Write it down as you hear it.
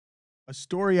A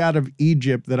story out of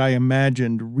Egypt that I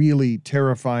imagined really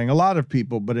terrifying a lot of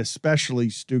people, but especially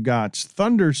Stugotz.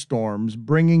 Thunderstorms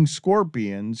bringing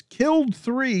scorpions, killed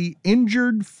 3,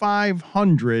 injured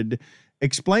 500.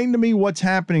 Explain to me what's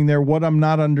happening there, what I'm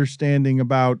not understanding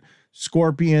about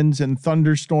scorpions and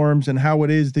thunderstorms and how it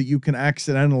is that you can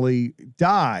accidentally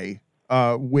die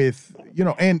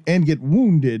and get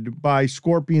wounded by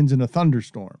scorpions in a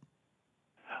thunderstorm.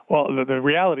 Well, the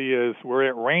reality is where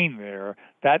it rained there,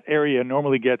 that area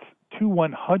normally gets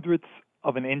 2/100ths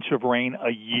of an inch of rain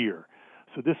a year.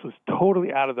 So this was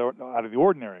totally out of the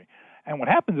ordinary. And what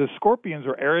happens is scorpions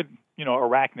are arid,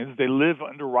 arachnids. They live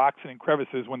under rocks and in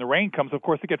crevices. When the rain comes, of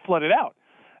course, they get flooded out.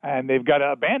 And they've got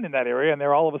to abandon that area, and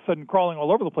they're all of a sudden crawling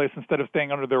all over the place instead of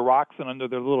staying under their rocks and under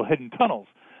their little hidden tunnels.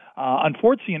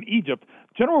 Unfortunately, in Egypt,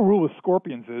 general rule with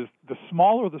scorpions is the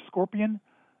smaller the scorpion,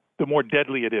 the more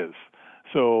deadly it is.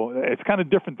 So it's kind of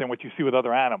different than what you see with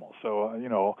other animals. So,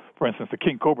 for instance, the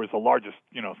king cobra is the largest,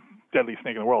 deadly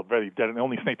snake in the world, very deadly, the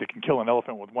only snake that can kill an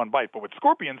elephant with one bite. But with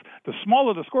scorpions, the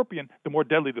smaller the scorpion, the more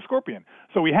deadly the scorpion.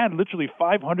 So we had literally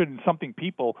 500 and something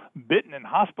people bitten and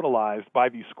hospitalized by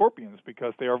these scorpions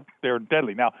because they're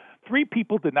deadly. Now, 3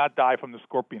 people did not die from the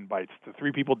scorpion bites. The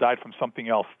 3 people died from something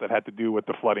else that had to do with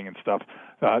the flooding and stuff.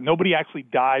 Nobody actually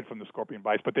died from the scorpion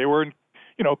bites, but they were in,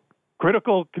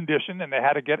 critical condition, and they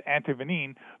had to get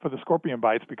antivenin for the scorpion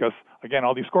bites because, again,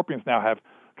 all these scorpions now have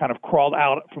kind of crawled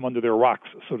out from under their rocks,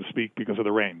 so to speak, because of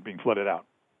the rain being flooded out.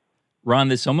 Ron,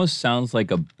 this almost sounds like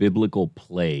a biblical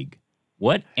plague.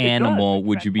 What animal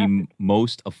would you be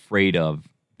most afraid of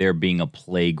there being a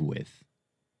plague with?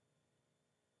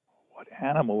 What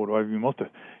animal would I be most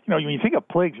when you think of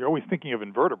plagues, you're always thinking of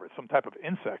invertebrates, some type of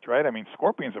insect, right? I mean,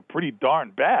 scorpions are pretty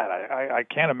darn bad. I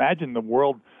can't imagine the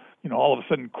world all of a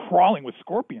sudden crawling with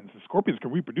scorpions. The scorpions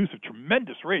can reproduce at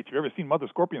tremendous rates. If you've ever seen mother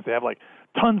scorpions, they have like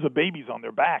tons of babies on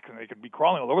their backs, and they could be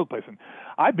crawling all over the place. And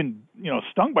I've been,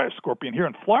 stung by a scorpion here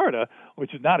in Florida,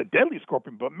 which is not a deadly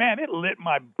scorpion, but man, it lit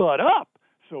my butt up.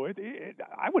 So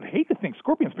I would hate to think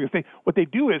scorpions, because what they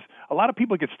do is a lot of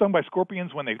people get stung by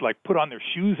scorpions when they put on their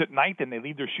shoes at night and they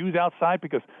leave their shoes outside,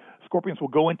 because scorpions will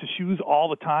go into shoes all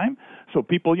the time. So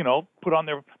people, put on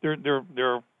their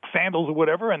sandals or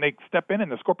whatever, and they step in,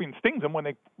 and the scorpion stings them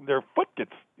when their foot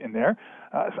gets in there.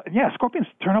 Scorpions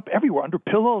turn up everywhere, under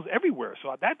pillows, everywhere.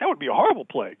 So that would be a horrible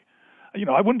plague.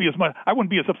 I wouldn't be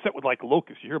as upset with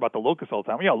locusts. You hear about the locusts all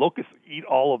the time. Yeah, locusts eat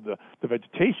all of the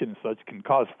vegetation and such, can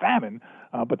cause famine,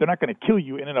 but they're not going to kill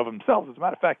you in and of themselves. As a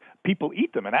matter of fact, people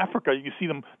eat them. In Africa, you see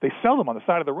them, they sell them on the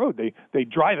side of the road. They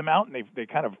dry them out, and they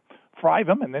kind of fry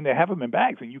them, and then they have them in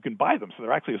bags, and you can buy them. So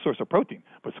they're actually a source of protein.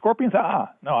 But scorpions,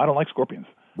 no, I don't like scorpions.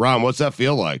 Ron, what's that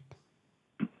feel like?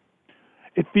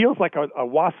 It feels like a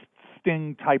wasp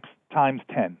sting type times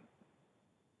 10.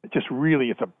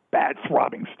 It's a bad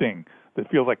throbbing sting that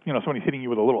feels like, somebody's hitting you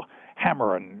with a little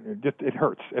hammer, and it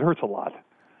hurts. It hurts a lot.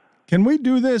 Can we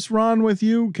do this, Ron, with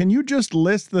you? Can you just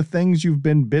list the things you've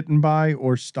been bitten by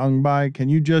or stung by? Can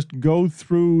you just go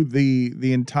through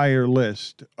the entire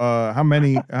list? How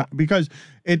many? Because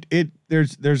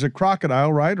there's a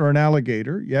crocodile, right, or an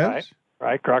alligator? Yes.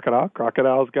 Right.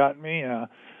 Crocodile's got me.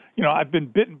 I've been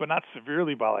bitten, but not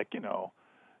severely, by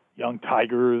young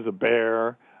tigers, a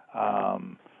bear.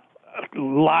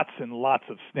 Lots and lots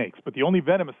of snakes, but the only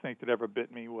venomous snake that ever bit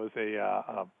me was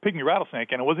a pygmy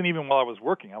rattlesnake, and it wasn't even while I was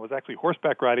working. I was actually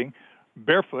horseback riding,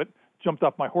 barefoot, jumped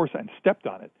off my horse and stepped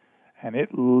on it, and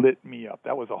it lit me up.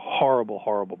 That was a horrible,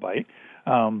 horrible bite.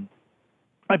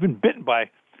 I've been bitten by,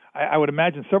 I would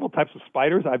imagine, several types of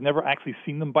spiders. I've never actually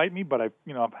seen them bite me, but I've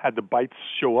had the bites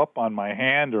show up on my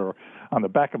hand or on the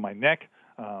back of my neck.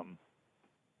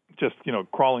 Just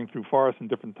crawling through forests and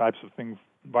different types of things,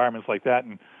 environments like that,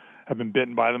 and have been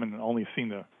bitten by them and only seen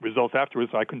the results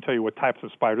afterwards. So I couldn't tell you what types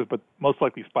of spiders, but most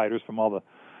likely spiders from all the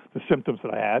symptoms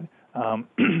that I had.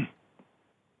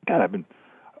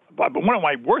 But one of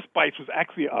my worst bites was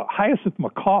actually a hyacinth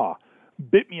macaw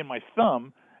bit me in my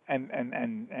thumb, and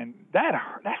that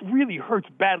really hurts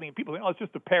badly. And people think, it's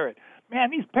just a parrot.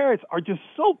 Man, these parrots are just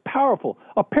so powerful.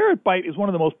 A parrot bite is one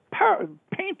of the most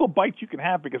painful bites you can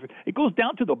have, because it goes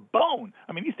down to the bone.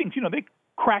 I mean, these things, they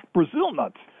crack Brazil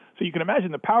nuts. So you can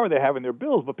imagine the power they have in their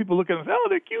bills, but people look at them and say,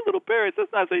 they're cute little parrots.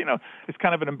 That's not, it's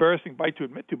kind of an embarrassing bite to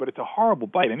admit to, but it's a horrible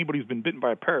bite. Anybody who's been bitten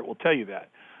by a parrot will tell you that.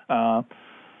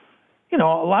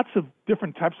 Lots of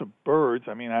different types of birds.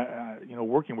 I mean,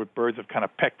 working with birds have kind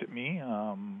of pecked at me.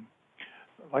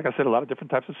 Like I said, a lot of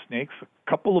different types of snakes, a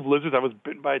couple of lizards. I was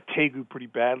bitten by a tegu pretty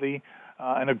badly.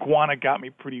 An iguana got me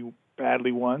pretty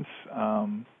badly once. I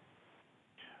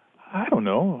don't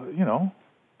know,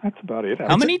 that's about it.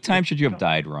 How many times should you have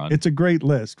died, Ron? It's a great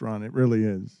list, Ron. It really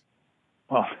is.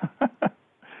 Well,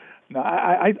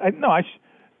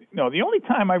 No, the only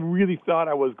time I really thought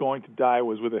I was going to die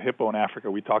was with a hippo in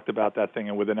Africa. We talked about that thing,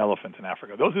 and with an elephant in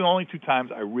Africa. Those are the only 2 times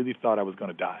I really thought I was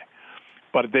going to die.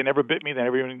 But they never bit me. They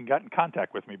never even got in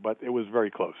contact with me. But it was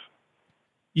very close.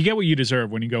 You get what you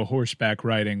deserve when you go horseback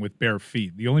riding with bare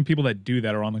feet. The only people that do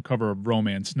that are on the cover of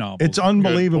romance novels. It's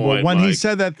unbelievable. Point, when Mike. he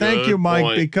said that, thank you, Mike,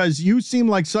 point. because you seem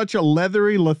like such a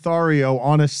leathery Lothario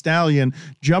on a stallion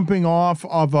jumping off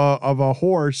of a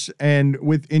horse and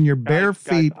in your bare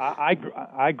feet.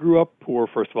 I grew up poor,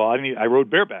 first of all. I rode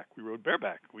bareback. We rode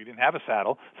bareback. We didn't have a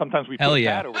saddle. Sometimes we put a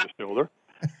pad over the shoulder.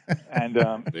 And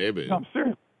Baby. No, I'm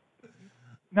serious.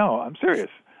 No, I'm serious.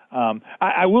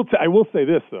 I will say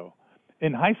this, though.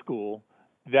 In high school,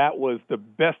 that was the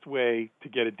best way to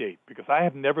get a date because I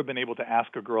have never been able to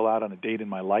ask a girl out on a date in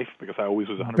my life because I always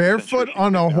was 100% barefoot sure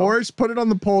on a horse. Put it on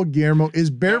the poll, Guillermo. Is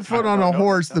barefoot on a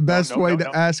horse the best way to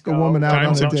ask a woman out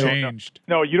on a date? Changed.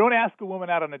 No, you don't ask a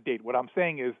woman out on a date. What I'm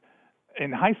saying is,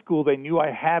 in high school, they knew I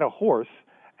had a horse,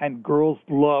 and girls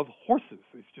love horses.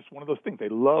 It's just one of those things. They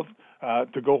love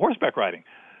to go horseback riding.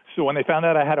 So when they found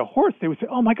out I had a horse, they would say,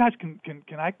 "Oh my gosh, can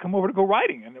I come over to go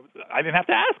riding?" And I didn't have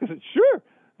to ask. I said, "Sure."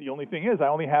 The only thing is, I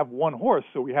only have one horse,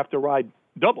 so we have to ride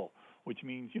double, which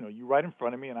means you ride in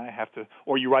front of me and I have to,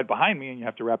 or you ride behind me and you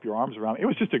have to wrap your arms around me. It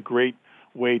was just a great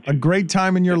way to. A great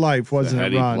time in your life, wasn't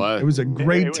it, Ron? play. It was a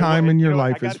great time in your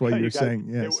life, is what you're guys, saying.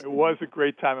 Yes, it was a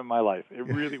great time in my life. It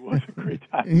really was a great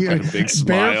time. Yeah. Got a big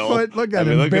smile. Barefoot, look at I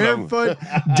mean, him, look at him. barefoot,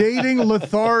 dating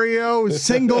Lothario,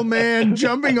 single man,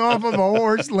 jumping off of a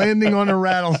horse, landing on a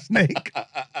rattlesnake.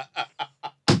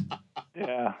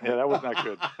 Yeah, that was not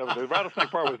good. The rattlesnake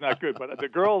part was not good. But the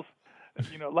girls,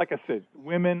 like I said,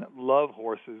 women love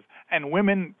horses, and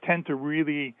women tend to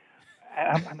really.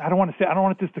 I don't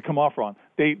want this to come off wrong.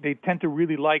 They tend to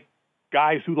really like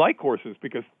guys who like horses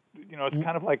because it's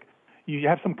kind of like you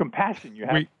have some compassion. You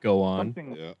have go on.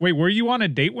 something. Yeah. Wait, were you on a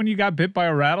date when you got bit by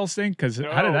a rattlesnake? Because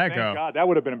how did that thank go? God, that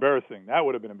would have been embarrassing. No,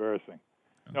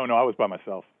 I was by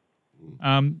myself.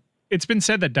 It's been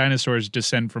said that dinosaurs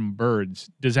descend from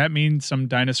birds. Does that mean some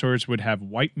dinosaurs would have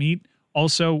white meat?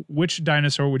 Also, which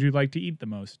dinosaur would you like to eat the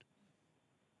most?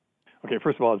 Okay,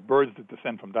 first of all, it's birds that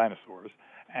descend from dinosaurs,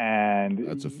 and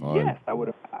That's a fun. yes, I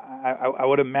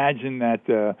would imagine that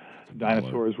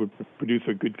dinosaurs would produce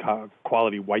a good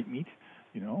quality white meat.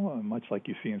 Much like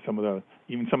you see in some of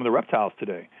the reptiles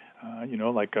today.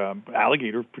 Like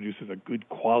alligator produces a good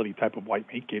quality type of white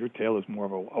meat. Gator tail is more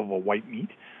of a white meat.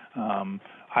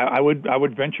 I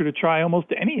would venture to try almost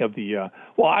any of the.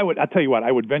 I'll tell you what.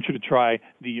 I would venture to try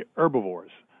the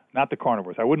herbivores, not the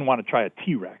carnivores. I wouldn't want to try a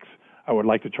T-Rex. I would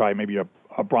like to try maybe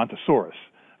a Brontosaurus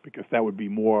because that would be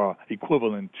more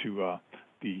equivalent to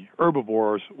the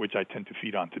herbivores, which I tend to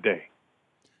feed on today.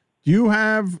 Do you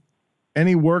have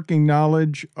any working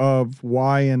knowledge of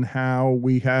why and how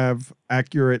we have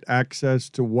accurate access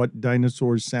to what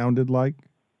dinosaurs sounded like?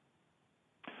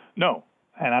 No.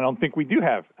 And I don't think we do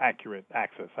have accurate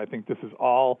access. I think this is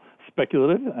all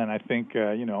speculative, and I think,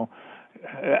 as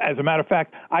a matter of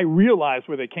fact, I realized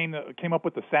where they came up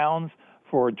with the sounds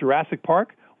for Jurassic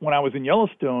Park when I was in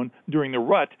Yellowstone during the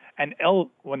rut, and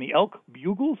when the elk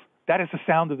bugles, that is the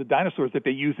sound of the dinosaurs that they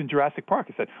used in Jurassic Park.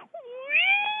 It said,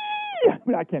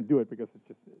 I can't do it because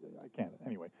I can't.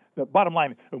 Anyway, the bottom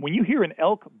line, when you hear an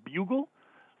elk bugle,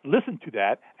 listen to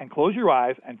that and close your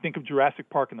eyes and think of Jurassic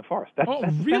Park in the forest. That's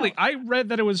Really? sound. I read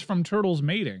that it was from turtles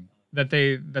mating that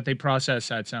they process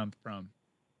that sound from.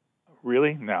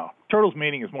 Really? No. Turtles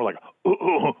mating is more like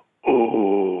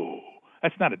oh.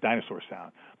 That's not a dinosaur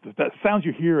sound. The sounds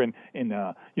you hear and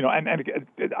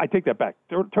I take that back.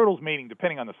 Turtles mating,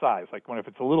 depending on the size, like if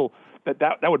it's a little,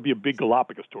 that would be a big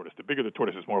Galapagos tortoise. The bigger the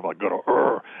tortoise is more of a good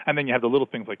and then you have the little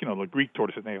things like the Greek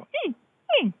tortoises, and they go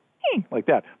like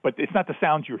that. But it's not the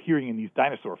sounds you're hearing in these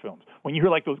dinosaur films. When you hear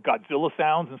like those Godzilla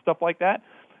sounds and stuff like that,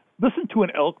 listen to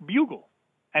an elk bugle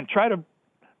and try to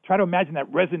imagine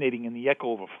that resonating in the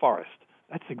echo of a forest.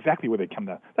 That's exactly where they come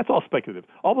down. That's all speculative.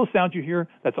 All those sounds you hear,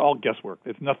 that's all guesswork.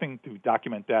 There's nothing to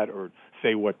document that or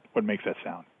say what makes that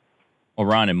sound. Well,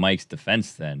 Ron, in Mike's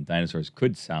defense, then dinosaurs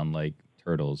could sound like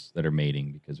turtles that are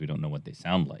mating because we don't know what they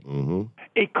sound like. Mm-hmm.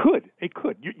 It could.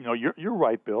 You're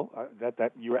right, Bill.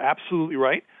 That you're absolutely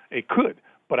right. It could,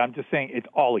 but I'm just saying it's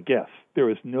all a guess. There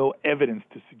is no evidence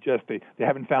to suggest they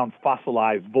haven't found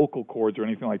fossilized vocal cords or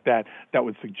anything like that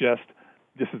would suggest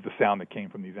this is the sound that came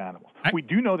from these animals. We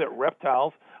do know that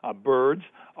reptiles, birds,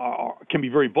 can be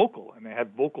very vocal, and they have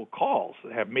vocal calls.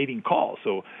 They have mating calls.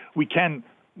 So we can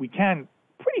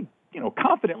pretty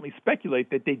confidently speculate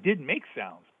that they did make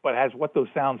sounds. But as what those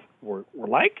sounds were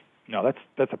like, No,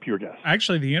 that's a pure guess.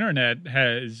 Actually, the internet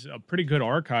has a pretty good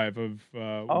archive of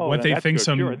what they that's think good.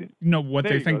 Sure. what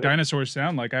There they you think go. dinosaurs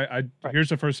sound like. Right. Here's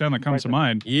the first sound that comes to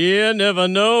mind. You never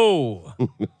know.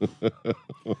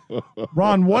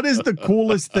 Ron, what is the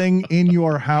coolest thing in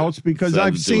your house? Because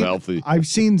I've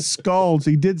seen skulls.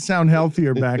 He did sound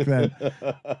healthier back then.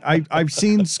 I've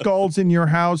seen skulls in your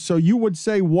house. So you would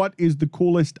say, what is the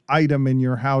coolest item in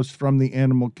your house from the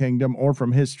animal kingdom or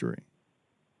from history?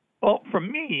 Well, for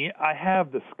me, I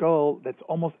have the skull that's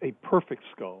almost a perfect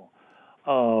skull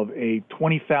of a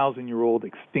 20,000-year-old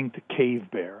extinct cave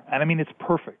bear. And I mean, it's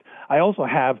perfect. I also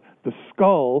have the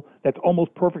skull that's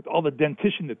almost perfect, all the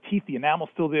dentition, the teeth, the enamel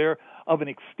still there, of an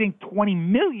extinct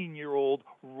 20-million-year-old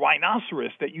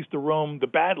rhinoceros that used to roam the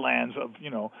Badlands of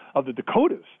the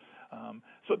Dakotas.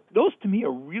 So those to me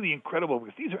are really incredible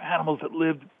because these are animals that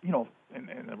lived, in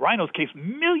the rhino's case,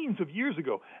 millions of years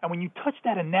ago. And when you touch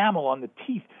that enamel on the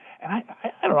teeth, and I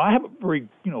don't know, I have a very,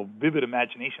 vivid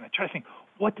imagination. I try to think,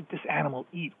 what did this animal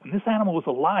eat? When this animal was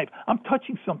alive, I'm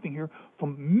touching something here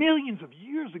from millions of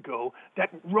years ago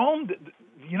that roamed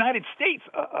the United States,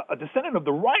 a descendant of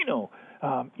the rhino.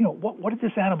 What did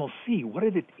this animal see? What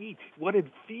did it eat? What did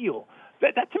it feel?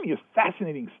 That to me is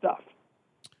fascinating stuff.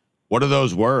 What are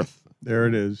those worth? There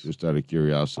it is. Just out of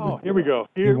curiosity. Oh, here we go.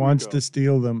 He wants to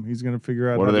steal them. He's going to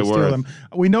figure out What how are to they steal worth? them.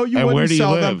 We know you And where wouldn't do you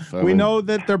sell live? them. We know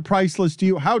that they're priceless to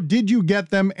you. How did you get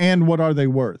them, and what are they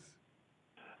worth?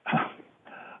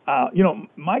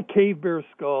 My cave bear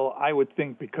skull, I would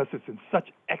think because it's in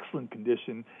such excellent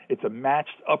condition, it's a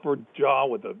matched upper jaw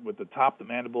with the top, the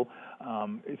mandible.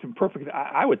 It's in perfect.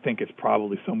 I would think it's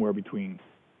probably somewhere between,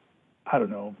 I don't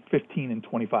know, $15,000 and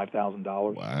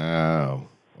 $25,000.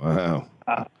 Wow.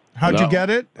 How'd you get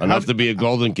it? Enough to be a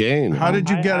golden cane. How did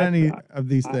you get any of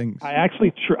these things? I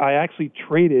actually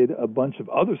traded a bunch of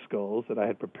other skulls that I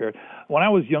had prepared. When I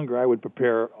was younger, I would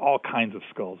prepare all kinds of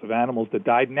skulls of animals that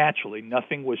died naturally.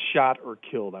 Nothing was shot or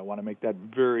killed. I want to make that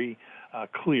very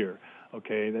clear.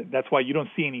 Okay, that's why you don't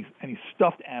see any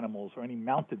stuffed animals or any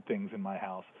mounted things in my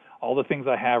house. All the things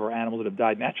I have are animals that have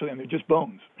died naturally, and they're just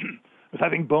bones. Because I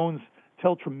think bones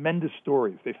tell tremendous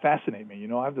stories. They fascinate me.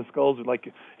 I have the skulls of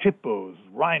like hippos,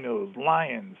 rhinos,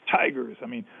 lions, tigers. I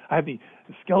mean, I have the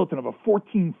skeleton of a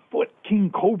 14-foot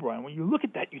king cobra. And when you look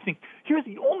at that, you think, here's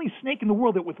the only snake in the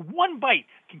world that with one bite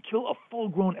can kill a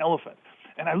full-grown elephant.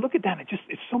 And I look at that, and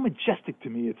it's so majestic to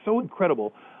me. It's so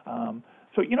incredible. I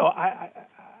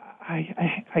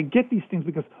get these things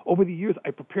because over the years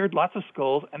I prepared lots of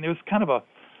skulls, and there's kind of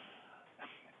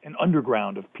an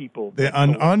underground of people.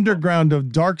 An underground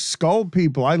of dark skull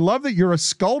people. I love that you're a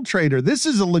skull trader. This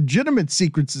is a legitimate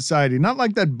secret society, not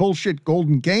like that bullshit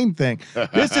golden cane thing.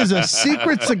 This is a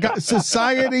secret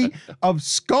society of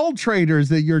skull traders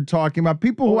that you're talking about,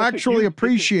 people who actually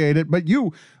appreciate it, but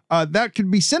that could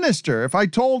be sinister. If I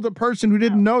told a person who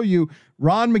didn't know you,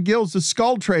 Ron Magill's a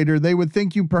skull trader, they would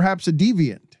think you perhaps a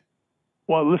deviant.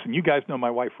 Well, listen, you guys know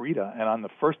my wife, Rita, and on the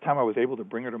first time I was able to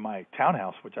bring her to my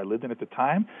townhouse, which I lived in at the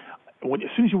time, as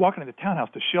soon as you walk into the townhouse,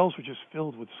 the shelves were just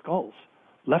filled with skulls,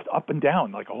 left up and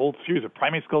down, like a whole series of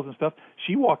primate skulls and stuff.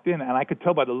 She walked in, and I could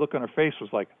tell by the look on her face was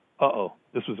like, uh-oh,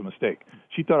 this was a mistake.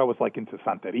 She thought I was like into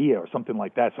Santeria or something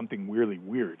like that, something really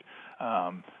weird.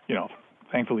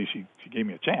 Thankfully, she gave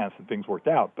me a chance, and things worked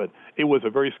out. But it was a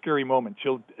very scary moment.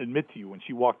 She'll admit to you, when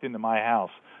she walked into my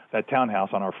house, that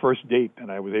townhouse, on our first date,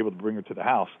 and I was able to bring her to the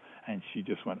house, and she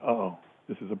just went, uh-oh,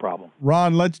 this is a problem.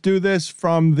 Ron, let's do this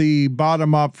from the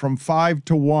bottom up, from 5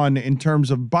 to 1, in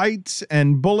terms of bites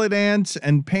and bullet ants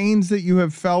and pains that you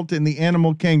have felt in the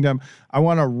animal kingdom. I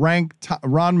want to rank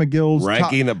Ron Magill's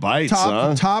ranking the bites,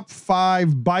 top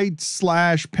 5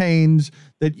 bites/pains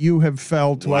that you have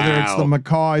felt, whether it's the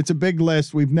macaw. It's a big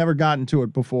list. We've never gotten to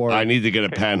it before. I need to get a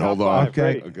pen. Hold on.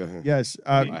 Okay. Yes.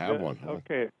 I have one.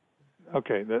 Okay.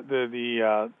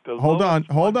 Hold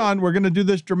on. We're going to do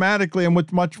this dramatically and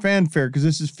with much fanfare because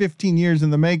this is 15 years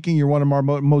in the making. You're one of our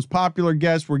most popular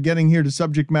guests. We're getting here to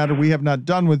subject matter we have not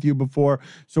done with you before.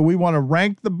 So we want to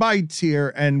rank the bites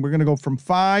here, and we're going to go from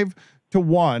 5 to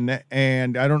 1.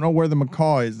 And I don't know where the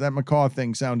macaw is. That macaw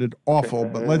thing sounded awful,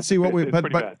 but let's see what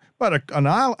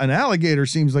an alligator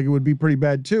seems like it would be pretty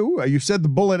bad too. You said the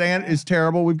bullet ant is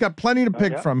terrible. We've got plenty to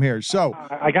pick from here. So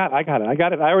I got it.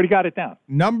 I already got it down.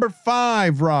 Number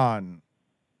 5, Ron.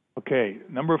 Okay,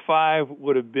 number 5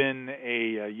 would have been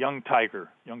a young tiger.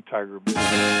 Wow.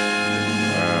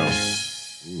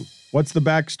 What's the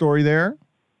backstory there?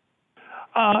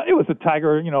 It was a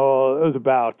tiger. It was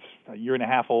about a year and a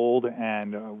half old,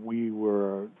 and we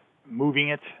were moving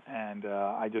it, and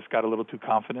I just got a little too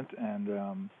confident,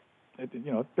 and it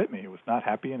bit me. It was not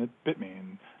happy, and it bit me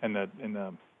in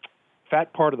the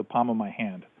fat part of the palm of my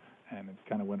hand, and it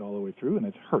kind of went all the way through, and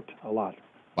it's hurt a lot.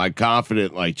 Like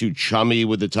confident, like too chummy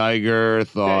with the tiger,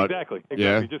 thought. Yeah, exactly.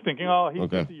 Yeah. Just thinking, oh, he's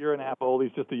just a year and a half old.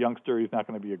 He's just a youngster. He's not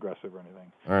going to be aggressive or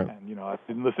anything. All right. And I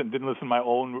didn't listen to my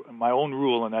own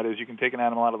rule, and that is, you can take an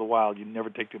animal out of the wild. You never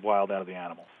take the wild out of the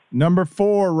animal. Number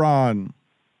 4, Ron.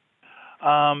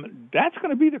 That's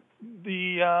going to be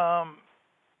the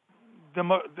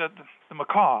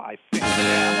macaw, I think.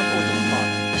 Yeah, I'm going to go with the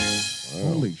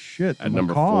macaw. Holy shit! The At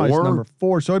number macaw is 4? number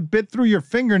 4. So it bit through your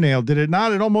fingernail, did it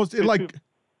not?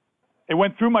 It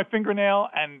went through my fingernail,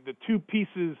 and the two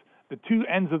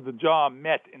ends of the jaw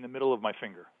met in the middle of my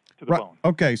finger to the bone.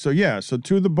 Okay, so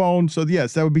to the bone. So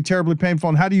yes, that would be terribly painful.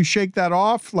 And how do you shake that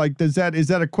off? Like, is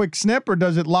that a quick snip, or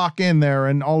does it lock in there,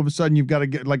 and all of a sudden you've got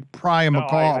to pry a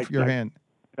macaw off your hand?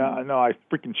 No, I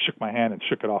freaking shook my hand and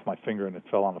shook it off my finger, and it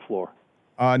fell on the floor.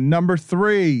 Number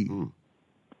 3.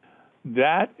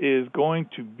 That is going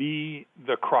to be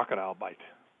the crocodile bite.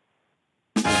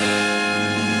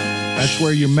 That's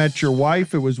where you met your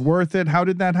wife. It was worth it. How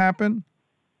did that happen?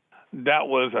 I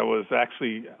was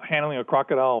actually handling a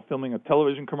crocodile, filming a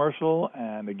television commercial,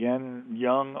 and again,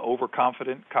 young,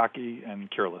 overconfident, cocky, and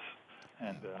careless.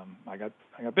 And I got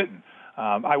bitten.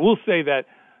 I will say that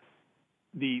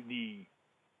the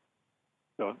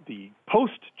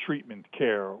post-treatment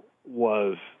care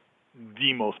was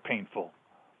the most painful.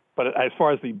 But as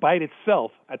far as the bite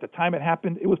itself, at the time it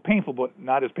happened, it was painful, but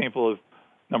not as painful as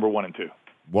number 1 and 2.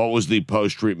 What was the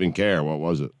post-treatment care? What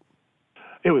was it?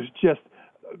 It was just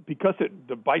because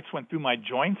the bites went through my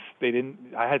joints.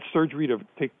 I had surgery to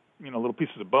take little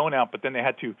pieces of bone out, but then they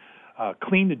had to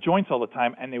clean the joints all the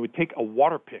time, and they would take a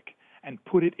water pick and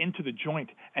put it into the joint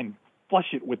and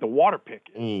flush it with the water pick.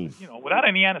 Without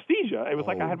any anesthesia. It was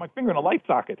like I had my finger in a light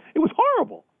socket. It was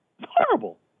horrible. It was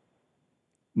horrible.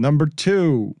 Number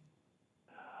 2.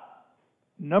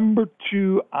 Number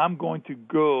 2, I'm going to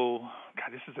go.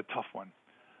 God, this is a tough one.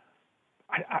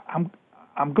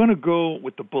 I'm going to go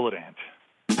with the bullet ant.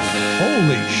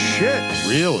 Holy shit!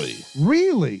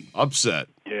 Really? Upset.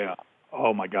 Yeah.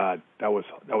 Oh my God, that was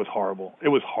horrible. It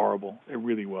was horrible. It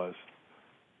really was.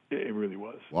 It really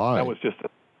was. Why? That was just.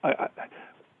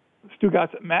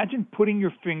 Stugotz, imagine putting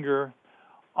your finger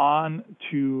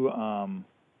onto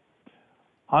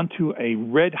a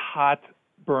red hot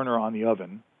burner on the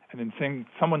oven, and then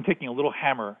someone taking a little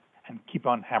hammer and keep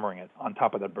on hammering it on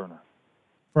top of that burner.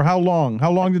 For how long?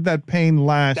 How long did that pain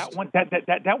last?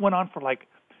 That went on for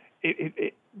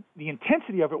the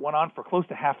intensity of it went on for close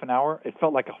to half an hour. It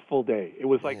felt like a full day. It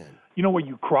was like, where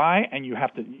you cry and you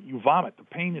vomit. The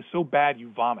pain is so bad you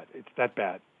vomit. It's that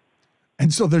bad.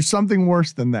 And so there's something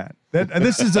worse than that.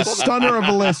 This is a stunner of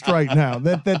a list right now.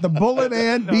 That the bullet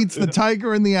ant beats the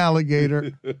tiger and the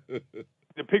alligator. The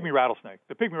pygmy rattlesnake.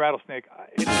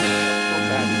 It's so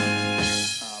bad.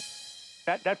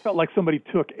 That felt like somebody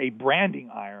took a branding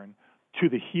iron to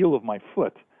the heel of my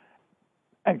foot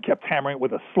and kept hammering it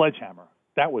with a sledgehammer.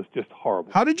 That was just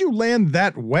horrible. How did you land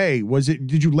that way?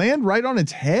 Did you land right on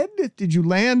its head? Did you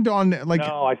land on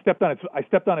No, I stepped on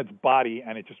its body,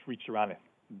 and it just reached around and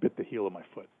bit the heel of my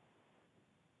foot.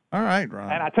 All right,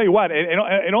 Ron. And I tell you what,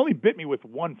 it only bit me with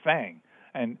one fang.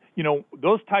 And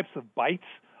those types of bites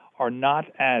are not,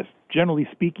 as generally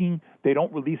speaking, they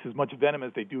don't release as much venom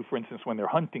as they do, for instance, when they're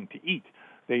hunting to eat.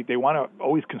 They want to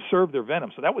always conserve their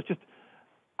venom. So that was just,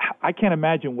 I can't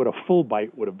imagine what a full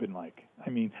bite would have been like. I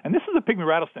mean, and this is a pygmy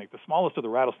rattlesnake, the smallest of the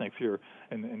rattlesnakes here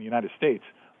in the United States.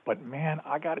 But man,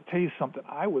 I got to tell you something.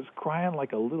 I was crying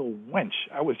like a little wench.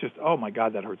 I was just, oh my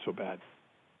God, that hurt so bad.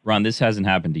 Ron, this hasn't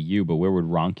happened to you, but where would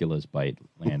Roncula's bite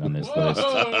land on this list?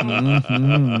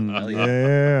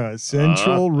 Yeah,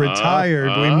 Central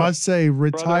retired. We must say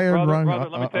retired. Brother,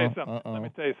 let me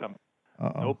tell you something.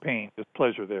 No pain, just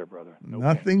pleasure there, brother.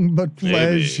 Nothing but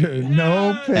pleasure.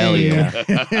 No pain. Hell yeah.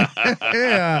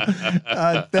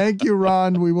 Yeah. Thank you,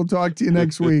 Ron. We will talk to you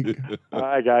next week. All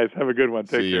right, guys. Have a good one.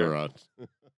 Take care. See you, Ron.